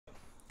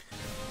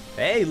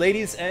Hey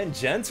ladies and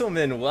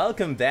gentlemen,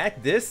 welcome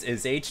back. This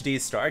is HD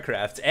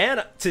Starcraft,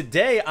 and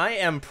today I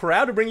am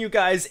proud to bring you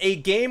guys a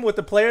game with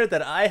a player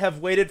that I have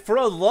waited for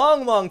a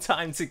long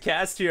time to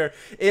cast here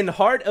in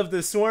Heart of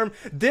the Swarm.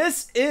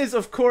 This is,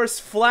 of course,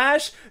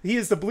 Flash. He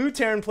is the blue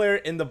Terran player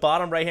in the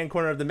bottom right-hand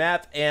corner of the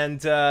map,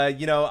 and,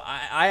 you know,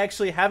 I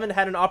actually haven't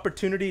had an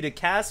opportunity to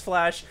cast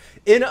Flash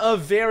in a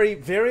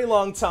very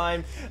long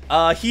time.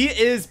 He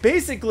is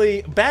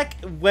basically,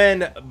 back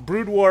when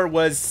Brood War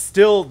was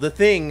still the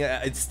thing,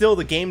 it's still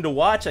the game to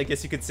watch, I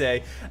guess you could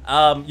say.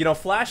 You know,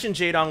 Flash and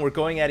Jaedong were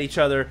going at each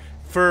other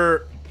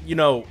for, you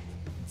know,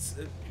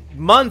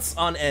 months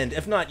on end,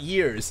 if not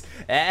years,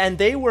 and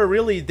they were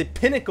really the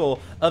pinnacle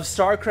of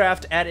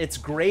Starcraft at its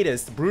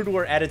greatest, Brood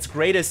War at its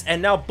greatest,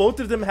 and now both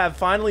of them have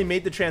finally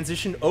made the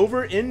transition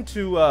over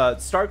into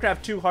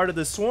Starcraft 2 Heart of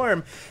the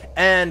Swarm.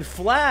 And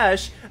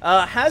Flash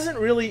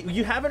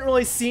you haven't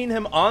really seen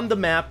him on the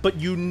map, but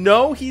you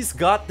know he's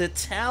got the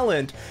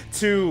talent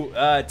to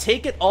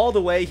take it all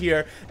the way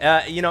here,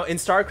 you know, in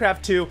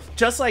Starcraft 2,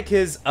 just like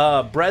his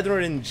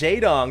brethren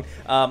Jaedong.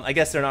 I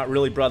guess they're not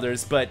really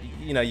brothers, but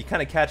you know, you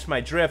kind of catch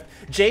my drift.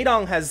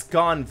 Jaedong has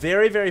gone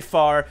very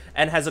far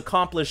and has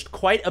accomplished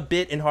quite a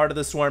bit in Heart of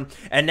the Swarm,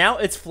 and now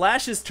it's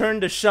Flash's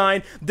turn to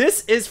shine.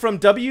 This is from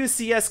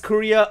WCS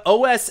Korea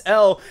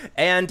OSL,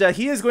 and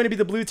he is going to be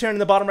the blue Terran in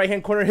the bottom right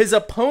hand corner. His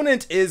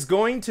opponent is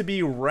going to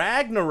be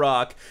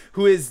Ragnarok,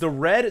 who is the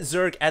red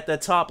Zerg at the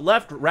top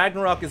left.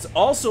 Ragnarok is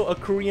also a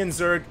Korean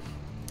Zerg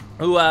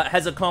who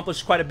has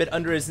accomplished quite a bit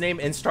under his name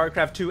in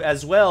StarCraft 2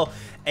 as well.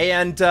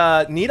 And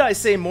need I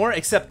say more,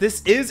 except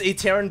this is a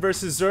Terran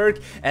versus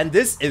Zerg, and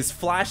this is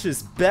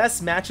Flash's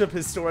best matchup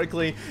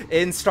historically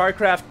in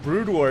StarCraft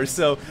Brood War.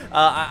 So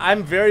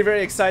I'm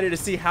very excited to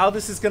see how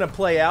this is going to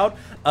play out.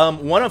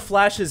 One of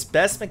Flash's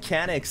best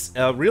mechanics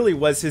really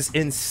was his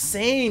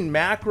insane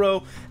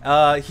macro.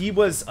 He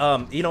was,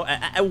 you know,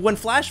 when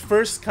Flash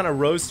first kind of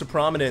rose to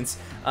prominence,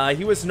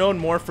 he was known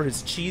more for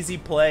his cheesy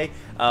play.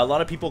 A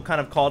lot of people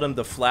kind of called him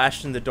the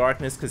Flash in the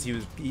darkness because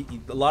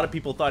a lot of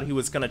people thought he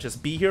was going to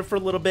just be here for a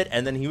little bit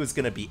and then he was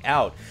going to be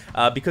out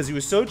because he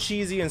was so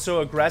cheesy and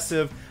so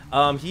aggressive.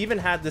 He even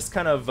had this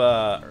kind of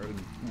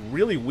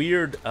really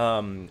weird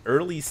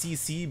early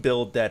CC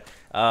build that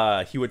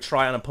he would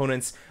try on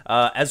opponents,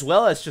 as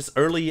well as just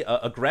early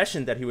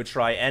aggression that he would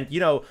try. And,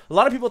 you know, a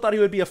lot of people thought he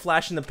would be a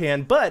flash in the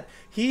pan, but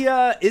he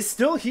is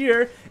still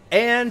here,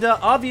 and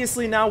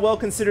obviously now well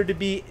considered to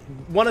be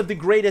one of the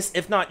greatest,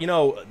 if not, you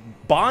know,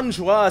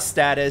 bourgeois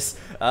status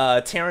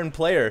Terran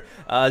player.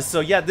 So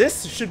yeah,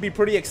 this should be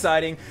pretty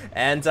exciting,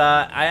 and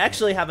I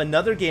actually have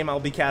another game I'll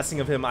be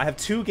casting of him. I have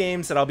two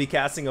games that I'll be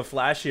casting of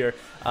Flash here.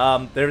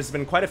 There's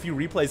been quite a few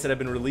replays that have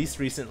been released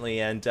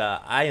recently, and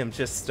I am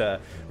just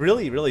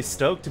really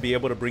stoked to be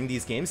able to bring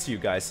these games to you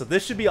guys. So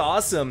this should be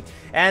awesome.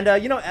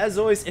 And you know, as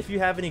always, if you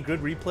have any good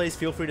replays,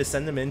 feel free to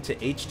send them in to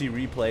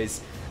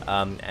hdreplays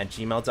at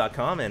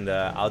gmail.com, and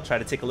I'll try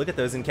to take a look at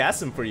those and cast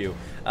them for you.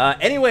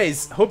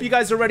 Anyways, hope you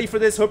guys are ready for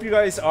this. Hope you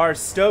guys are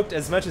stoked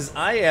as much as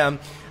I am,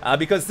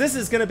 because this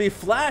is going to be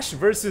Flash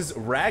versus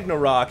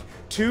Ragnarok,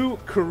 two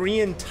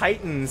Korean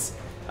titans.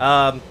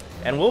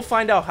 And we'll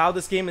find out how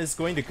this game is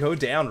going to go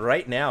down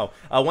right now.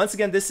 Once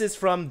again, this is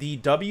from the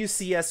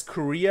WCS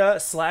Korea /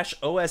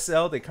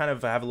 OSL. They kind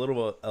of have a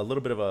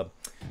little bit of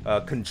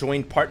a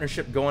conjoined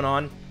partnership going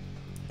on,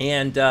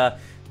 and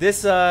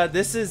this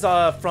is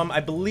from,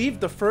 I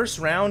believe, the first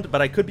round,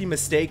 but I could be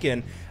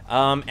mistaken.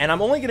 And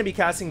I'm only going to be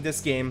casting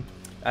this game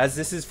as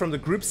this is from the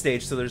group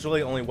stage, so there's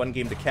really only one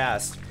game to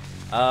cast.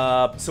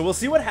 So we'll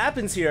see what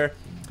happens here.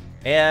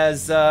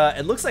 As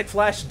it looks like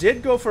Flash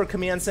did go for a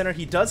command center.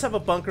 He does have a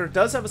bunker,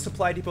 does have a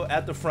supply depot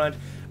at the front,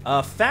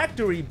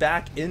 factory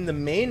back in the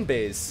main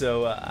base.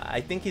 So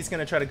I think he's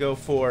going to try to go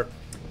for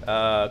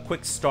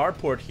quick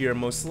starport here,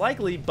 most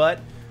likely, but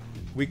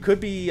we could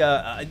be,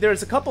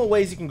 there's a couple of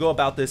ways you can go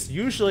about this.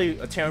 Usually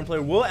a Terran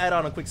player will add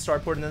on a quick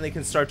starport, and then they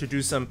can start to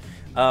do some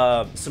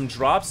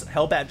drops.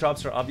 Hellbat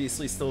drops are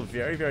obviously still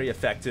very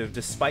effective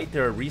despite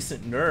their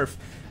recent nerf.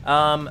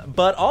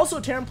 But also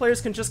Terran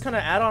players can just kind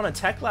of add on a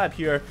tech lab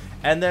here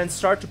and then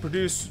start to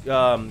produce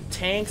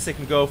tanks. They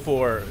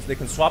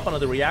can swap onto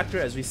the reactor,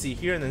 as we see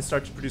here, and then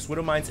start to produce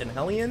Widow Mines and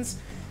Hellions.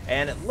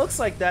 And it looks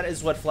like that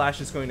is what Flash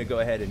is going to go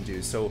ahead and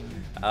do. So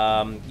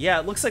yeah,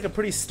 it looks like a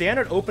pretty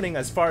standard opening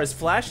as far as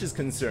Flash is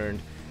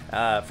concerned,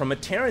 from a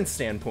Terran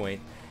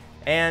standpoint.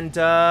 And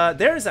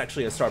there is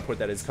actually a starport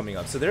that is coming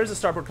up. So there's a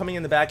starport coming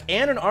in the back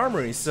and an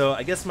armory. So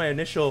I guess my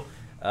initial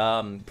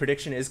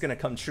prediction is going to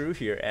come true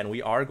here, and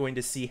we are going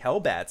to see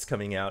Hellbats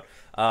coming out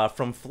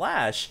from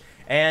Flash.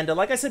 And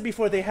like I said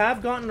before, they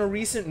have gotten a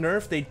recent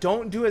nerf. They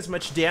don't do as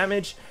much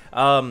damage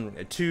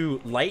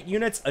to light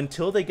units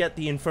until they get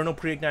the Infernal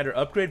Pre-Igniter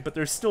upgrade, but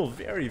they're still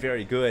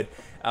very good.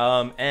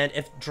 And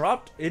if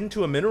dropped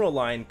into a mineral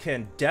line,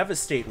 can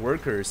devastate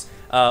workers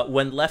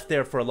when left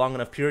there for a long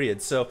enough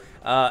period. So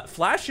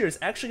Flash here is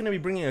actually going to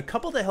be bringing a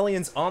couple of the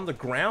Hellions on the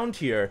ground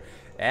here.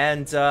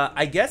 And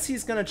I guess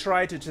he's going to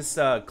try to just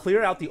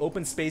clear out the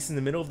open space in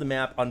the middle of the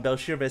map on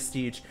Belshir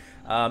Vestige,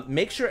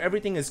 Make sure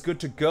everything is good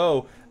to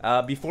go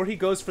before he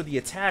goes for the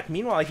attack.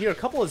 Meanwhile, I hear a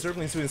couple of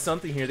Zerglings doing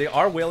something here. They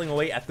are wailing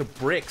away at the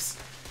bricks.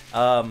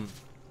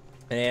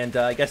 And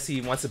I guess he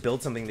wants to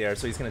build something there,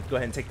 so he's going to go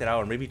ahead and take that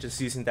out, or maybe just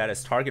using that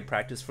as target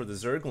practice for the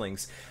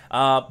Zerglings.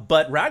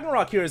 But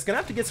Ragnarok here is going to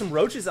have to get some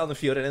roaches on the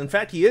field, and in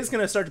fact, he is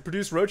going to start to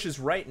produce roaches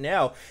right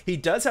now. He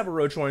does have a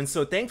roach horn,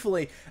 so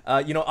thankfully,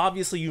 you know,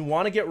 obviously you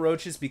want to get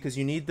roaches because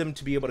you need them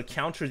to be able to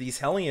counter these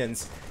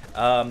Hellions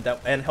and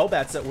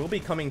Hellbats that will be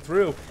coming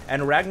through.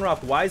 And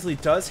Ragnarok wisely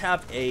does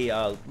have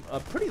a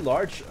pretty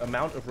large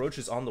amount of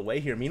roaches on the way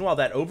here. Meanwhile,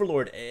 that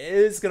Overlord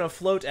is going to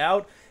float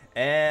out.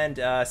 And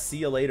see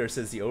you later,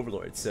 says the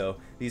Overlord. So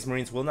these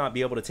Marines will not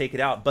be able to take it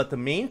out. But the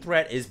main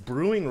threat is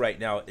brewing right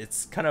now.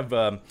 It's kind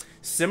of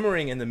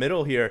simmering in the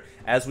middle here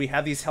as we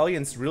have these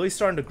Hellions really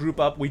starting to group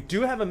up. We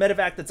do have a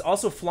medevac that's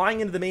also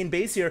flying into the main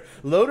base here,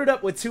 loaded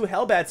up with 2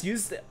 Hellbats.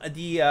 Use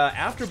the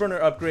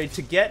Afterburner upgrade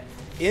to get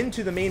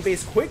into the main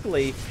base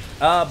quickly.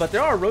 But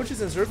there are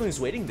roaches and Zerglings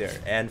waiting there,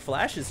 and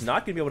Flash is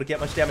not going to be able to get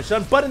much damage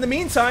done. But in the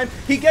meantime,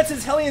 he gets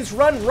his Hellions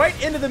run right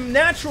into the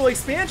natural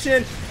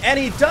expansion, and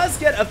he does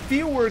get a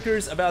few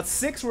workers, about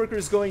 6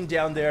 workers going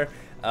down there.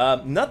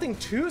 Nothing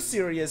too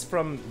serious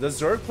from the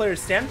Zerg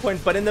player's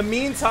standpoint, but in the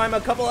meantime,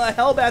 a couple of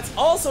Hellbats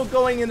also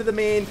going into the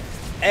main,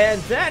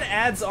 and that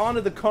adds on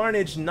to the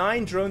carnage.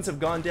 9 drones have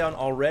gone down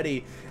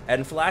already,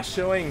 and Flash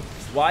showing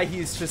why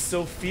he's just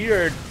so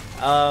feared.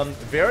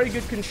 Very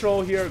good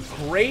control here,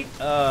 great,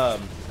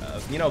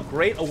 you know,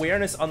 great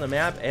awareness on the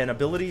map and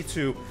ability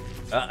to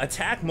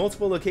attack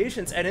multiple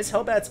locations, and his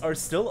Hellbats are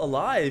still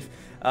alive.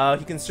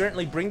 He can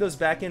certainly bring those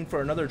back in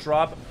for another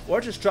drop, or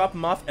just drop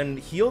them off and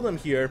heal them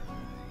here.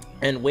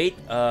 And wait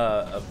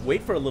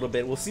for a little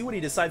bit. We'll see what he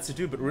decides to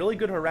do, but really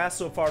good harass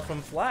so far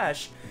from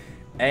Flash.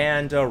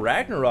 And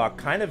Ragnarok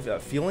kind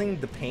of feeling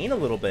the pain a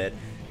little bit.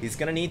 He's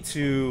going to need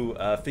to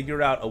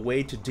figure out a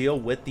way to deal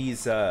with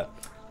these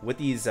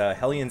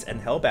Hellions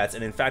and Hellbats.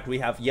 And in fact, we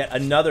have yet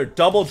another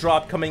double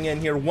drop coming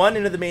in here. 1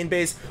 into the main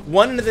base,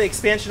 1 into the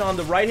expansion on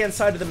the right-hand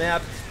side of the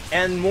map.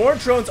 And more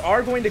drones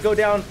are going to go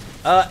down.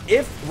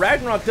 If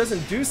Ragnarok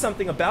doesn't do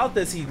something about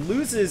this, he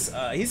loses,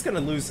 he's going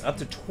to lose up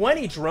to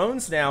 20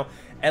 drones now.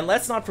 And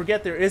let's not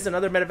forget, there is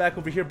another medevac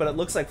over here, but it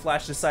looks like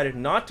Flash decided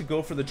not to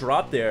go for the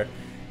drop there.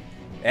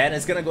 And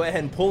is going to go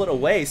ahead and pull it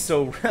away.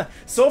 So,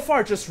 so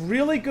far, just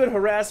really good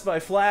harass by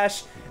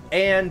Flash.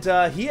 And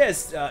he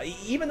has,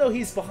 even though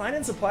he's behind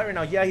in supply right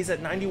now, yeah, he's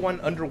at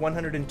 91 under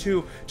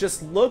 102.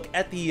 Just look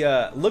at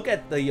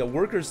the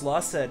workers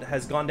lost that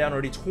has gone down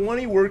already.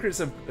 20 workers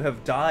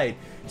have died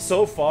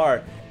so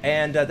far,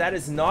 and that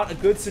is not a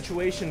good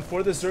situation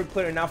for the Zerg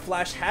player. Now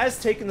Flash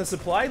has taken the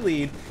supply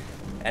lead,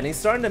 and he's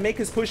starting to make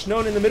his push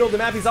known in the middle of the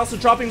map. He's also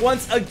dropping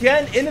once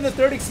again into the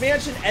 3rd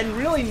expansion, and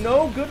really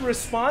no good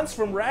response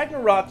from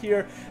Ragnarok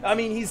here. I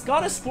mean, he's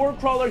got a Spore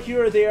Crawler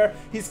here or there.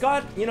 He's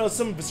got, you know,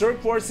 some Zerg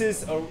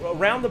forces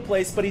around the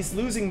place, but he's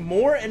losing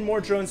more and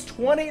more drones.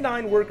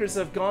 29 workers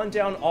have gone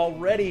down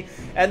already,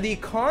 and the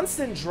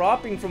constant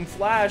dropping from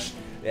Flash,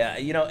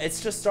 you know,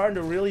 it's just starting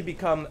to really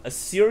become a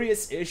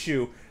serious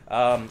issue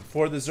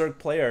for the Zerg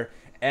player,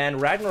 and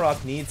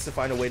Ragnarok needs to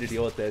find a way to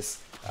deal with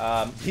this.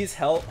 These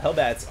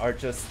Hellbats are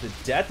just the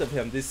death of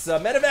him. This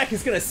medevac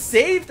is going to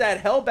save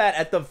that Hellbat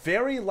at the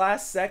very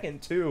last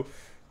second, too.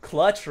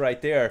 Clutch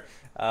right there.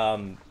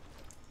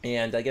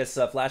 And I guess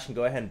Flash can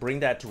go ahead and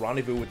bring that to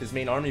rendezvous with his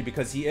main army,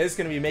 because he is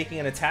going to be making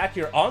an attack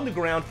here on the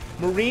ground.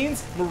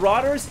 Marines,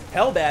 Marauders,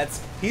 Hellbats.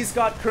 He's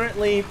got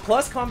currently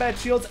plus combat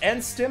shields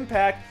and stim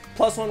pack.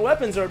 +1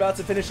 weapons are about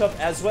to finish up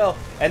as well,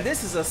 and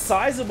this is a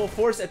sizable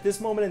force at this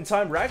moment in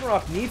time.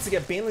 Ragnarok needs to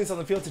get Banelings on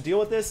the field to deal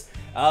with this,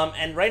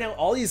 and right now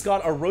all he's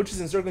got are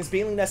roaches and Zerglings.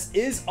 Baneling Nest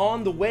is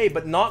on the way,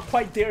 but not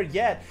quite there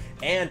yet,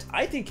 and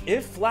I think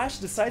if Flash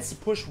decides to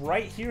push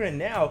right here and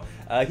now,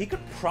 he could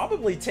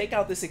probably take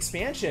out this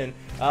expansion,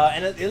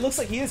 and it looks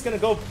like he is going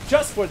to go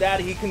just for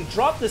that. He can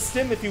drop the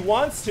stim if he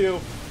wants to,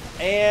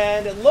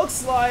 and it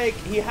looks like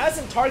he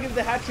hasn't targeted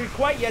the hatchery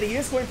quite yet. He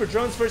is going for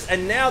drones first,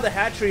 and now the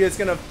hatchery is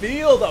going to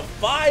feel the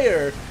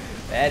fire,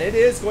 and it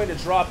is going to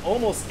drop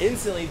almost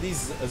instantly.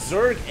 These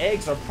Zerg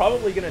eggs are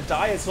probably going to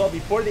die as well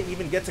before they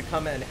even get to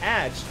come and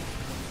hatch.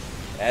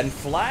 And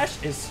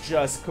Flash is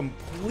just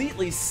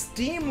completely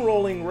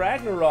steamrolling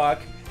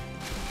Ragnarok.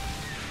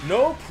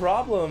 No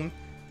problem.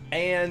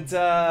 And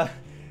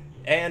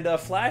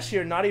Flash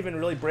here not even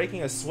really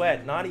breaking a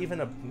sweat, not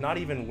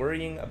even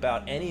worrying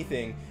about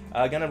anything.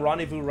 Gonna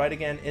rendezvous right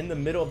again in the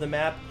middle of the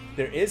map.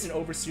 There is an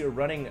Overseer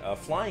running,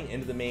 flying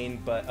into the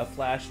main, but a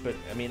Flash. But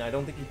I mean, I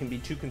don't think you can be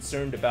too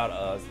concerned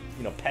about,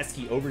 you know,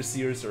 pesky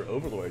Overseers or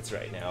Overlords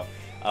right now.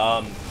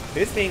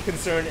 His main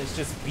concern is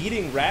just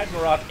beating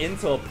Ragnarok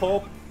into a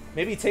pulp.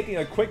 Maybe taking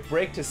a quick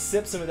break to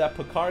sip some of that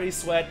Pocari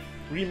sweat,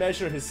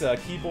 remeasure his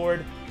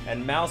keyboard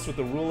and mouse with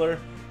the ruler,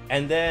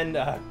 and then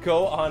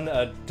go on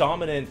a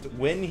dominant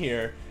win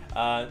here.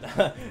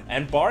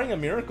 And barring a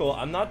miracle,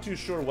 I'm not too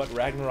sure what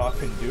Ragnarok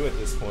can do at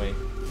this point.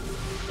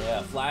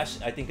 Yeah,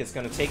 Flash, I think, is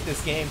going to take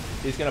this game.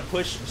 He's going to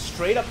push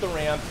straight up the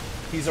ramp.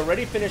 He's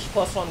already finished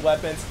 +1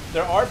 weapons.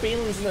 There are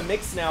Banelings in the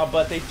mix now,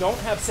 but they don't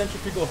have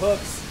centrifugal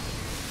hooks.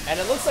 And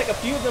it looks like a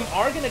few of them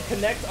are going to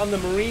connect on the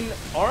Marine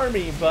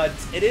Army, but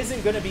it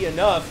isn't going to be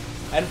enough.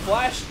 And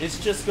Flash is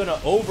just going to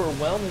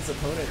overwhelm his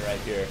opponent right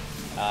here.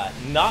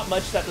 Not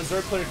much that the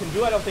Zerg player can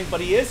do, I don't think,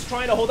 but he is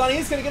trying to hold on.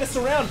 He's going to get us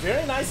around.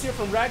 Very nice here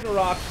from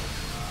Ragnarok.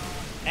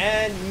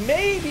 And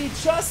maybe,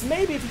 just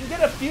maybe, if he can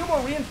get a few more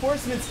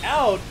reinforcements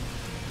out,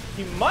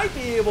 he might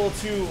be able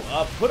to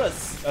put a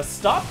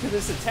stop to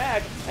this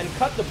attack and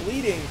cut the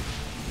bleeding.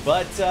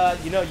 But,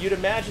 you know, you'd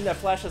imagine that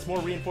Flash has more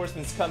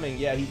reinforcements coming.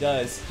 Yeah, he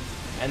does.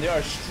 And they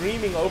are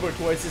streaming over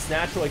towards this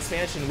natural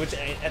expansion, which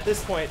at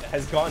this point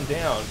has gone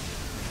down.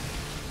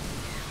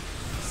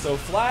 So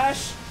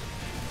Flash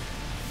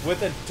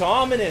with a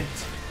dominant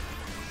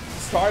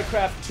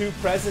Starcraft 2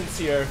 presence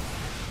here.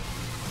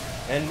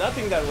 And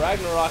nothing that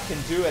Ragnarok can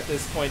do at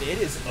this point. It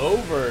is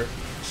over.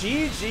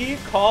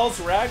 GG calls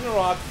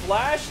Ragnarok.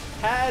 Flash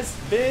has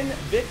been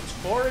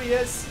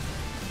victorious.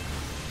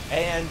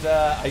 And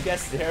I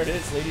guess there it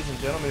is, ladies and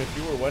gentlemen. If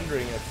you were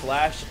wondering if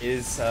Flash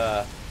is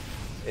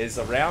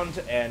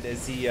around and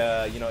is he,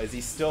 you know, is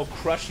he still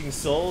crushing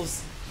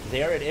souls?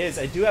 There it is.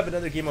 I do have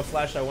another game of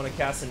Flash I want to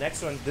cast.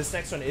 This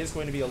next one is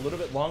going to be a little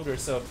bit longer,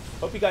 so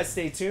hope you guys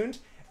stay tuned.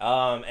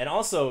 And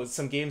also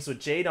some games with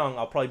Jaedong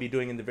I'll probably be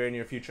doing in the very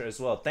near future as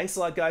well. Thanks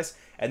a lot, guys,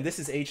 and this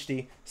is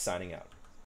HD signing out.